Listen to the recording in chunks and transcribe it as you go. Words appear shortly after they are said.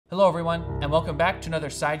Hello everyone, and welcome back to another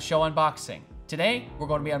Sideshow unboxing. Today, we're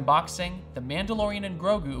going to be unboxing the Mandalorian and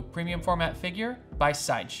Grogu premium format figure by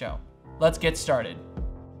Sideshow. Let's get started.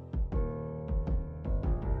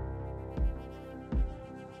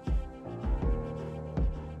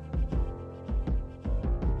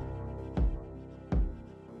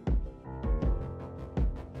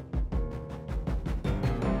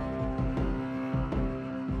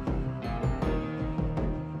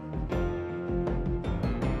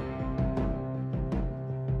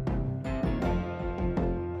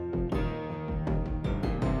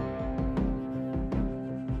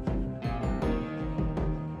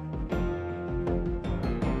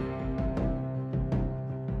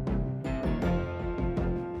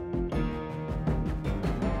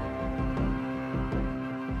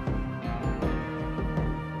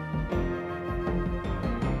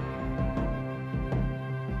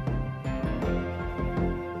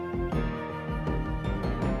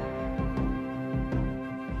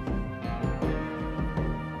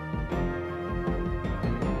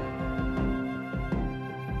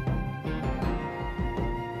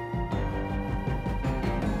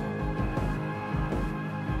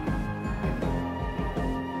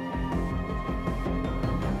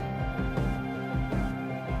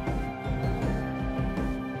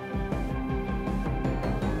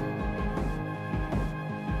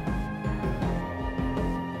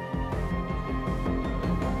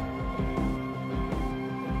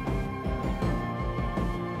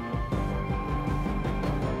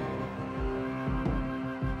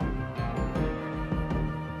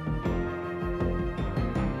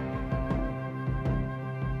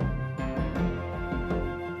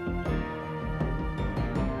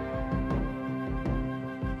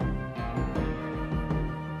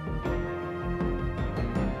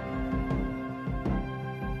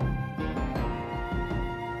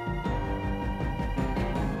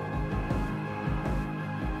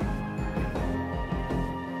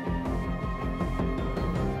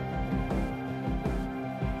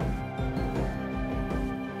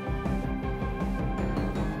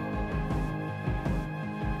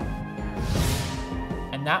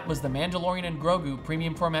 And that was the Mandalorian and Grogu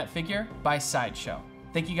premium format figure by Sideshow.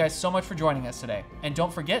 Thank you guys so much for joining us today. And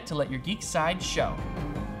don't forget to let your geek side show.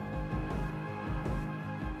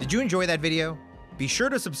 Did you enjoy that video? Be sure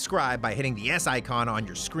to subscribe by hitting the S icon on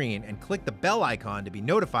your screen and click the bell icon to be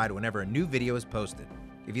notified whenever a new video is posted.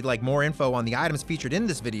 If you'd like more info on the items featured in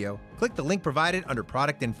this video, click the link provided under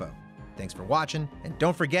product info. Thanks for watching, and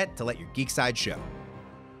don't forget to let your geek side show.